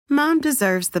Mom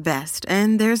deserves the best,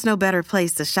 and there's no better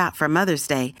place to shop for Mother's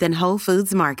Day than Whole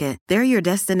Foods Market. They're your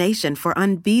destination for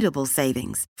unbeatable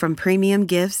savings, from premium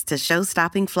gifts to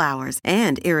show-stopping flowers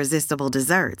and irresistible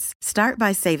desserts. Start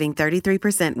by saving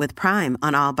 33% with Prime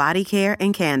on all body care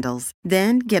and candles.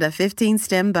 Then get a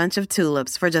 15-stem bunch of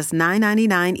tulips for just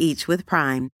 $9.99 each with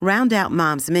Prime. Round out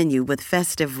Mom's menu with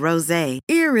festive rosé,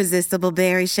 irresistible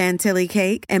berry chantilly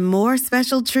cake, and more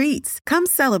special treats. Come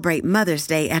celebrate Mother's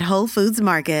Day at Whole Foods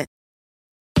Market.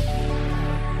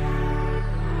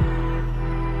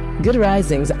 Good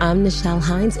Risings, I'm Nichelle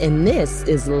Hines, and this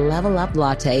is Level Up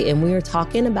Latte, and we are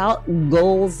talking about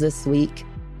goals this week.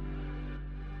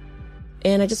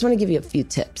 And I just want to give you a few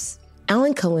tips.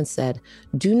 Alan Cohen said,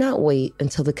 "Do not wait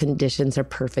until the conditions are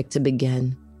perfect to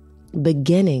begin.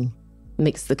 Beginning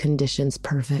makes the conditions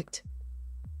perfect."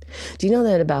 Do you know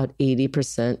that about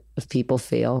 80% of people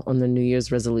fail on their New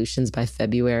Year's resolutions by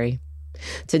February?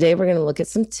 Today, we're going to look at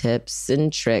some tips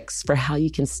and tricks for how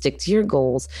you can stick to your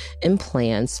goals and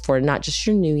plans for not just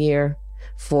your new year,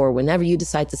 for whenever you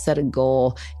decide to set a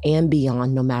goal and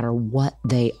beyond, no matter what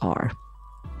they are.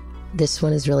 This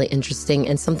one is really interesting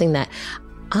and something that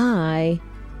I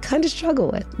kind of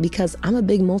struggle with because I'm a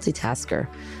big multitasker,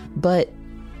 but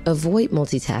avoid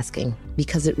multitasking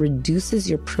because it reduces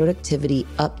your productivity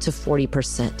up to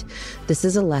 40%. This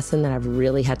is a lesson that I've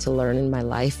really had to learn in my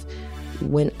life.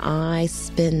 When I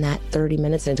spend that 30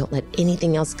 minutes and I don't let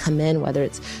anything else come in, whether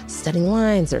it's studying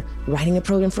lines or writing a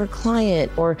program for a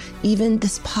client or even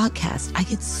this podcast, I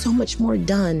get so much more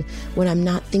done when I'm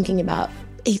not thinking about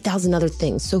 8,000 other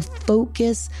things. So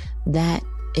focus that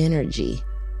energy.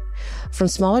 From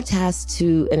smaller tasks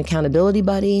to an accountability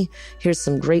buddy, here's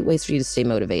some great ways for you to stay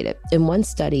motivated. In one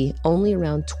study, only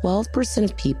around 12%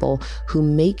 of people who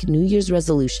make New Year's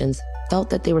resolutions felt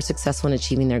that they were successful in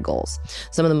achieving their goals.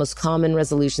 Some of the most common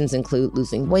resolutions include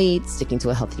losing weight, sticking to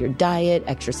a healthier diet,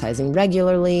 exercising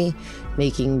regularly,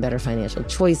 making better financial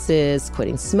choices,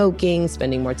 quitting smoking,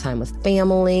 spending more time with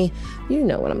family. You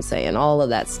know what I'm saying, all of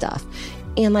that stuff.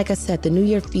 And like I said, the new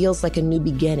year feels like a new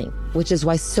beginning, which is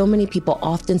why so many people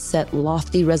often set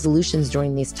lofty resolutions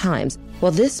during these times.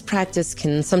 While this practice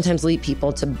can sometimes lead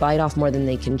people to bite off more than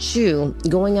they can chew,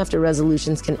 going after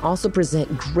resolutions can also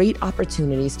present great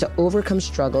opportunities to overcome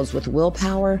struggles with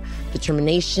willpower,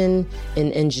 determination,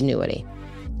 and ingenuity.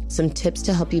 Some tips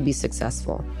to help you be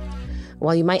successful.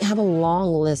 While you might have a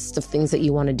long list of things that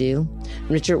you want to do,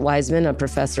 Richard Wiseman, a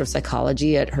professor of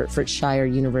psychology at Hertfordshire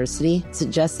University,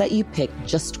 suggests that you pick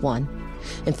just one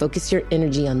and focus your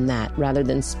energy on that rather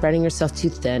than spreading yourself too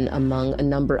thin among a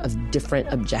number of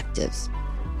different objectives.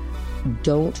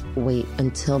 Don't wait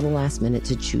until the last minute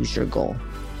to choose your goal.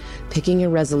 Picking your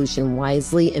resolution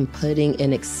wisely and putting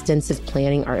in extensive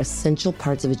planning are essential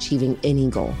parts of achieving any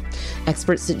goal.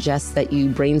 Experts suggest that you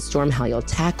brainstorm how you'll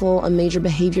tackle a major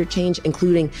behavior change,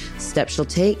 including steps you'll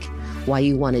take, why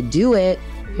you want to do it,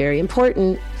 very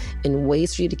important, and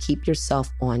ways for you to keep yourself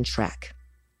on track.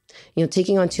 You know,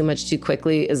 taking on too much too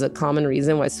quickly is a common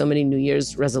reason why so many New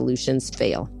Year's resolutions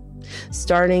fail.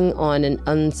 Starting on an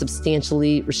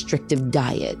unsubstantially restrictive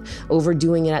diet,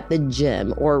 overdoing it at the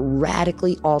gym, or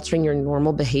radically altering your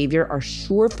normal behavior are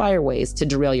surefire ways to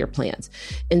derail your plans.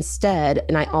 Instead,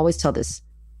 and I always tell this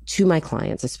to my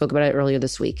clients, I spoke about it earlier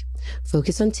this week,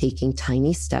 focus on taking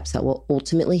tiny steps that will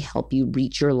ultimately help you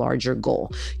reach your larger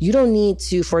goal. You don't need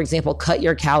to, for example, cut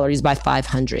your calories by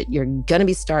 500. You're going to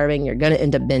be starving. You're going to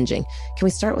end up binging. Can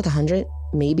we start with 100,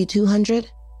 maybe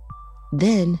 200?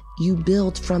 Then you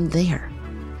build from there.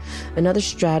 Another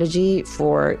strategy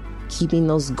for keeping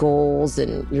those goals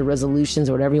and your resolutions,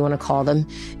 or whatever you want to call them,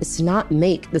 is to not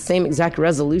make the same exact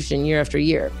resolution year after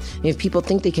year. If people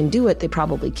think they can do it, they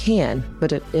probably can.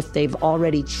 But if they've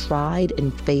already tried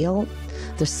and failed,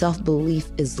 their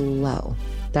self-belief is low.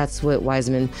 That's what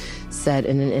Wiseman said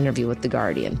in an interview with The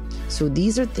Guardian. So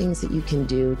these are things that you can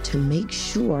do to make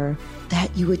sure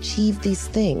that you achieve these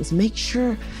things. Make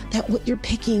sure that what you're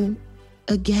picking,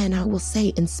 again, I will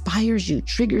say, inspires you,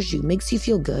 triggers you, makes you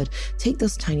feel good. Take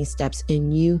those tiny steps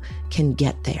and you can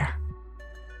get there.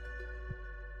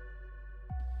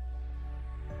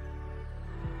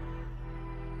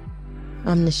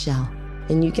 I'm Nichelle,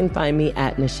 and you can find me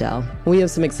at Nichelle. We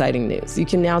have some exciting news. You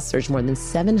can now search more than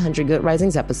 700 Good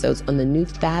Risings episodes on the new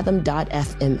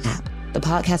Fathom.fm app, the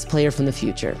podcast player from the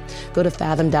future. Go to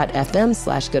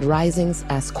fathom.fm/Good Risings,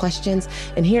 ask questions,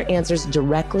 and hear answers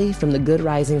directly from the Good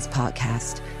Risings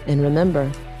podcast. And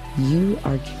remember, you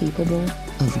are capable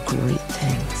of great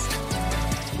things.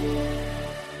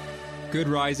 Good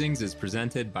Risings is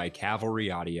presented by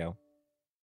Cavalry Audio.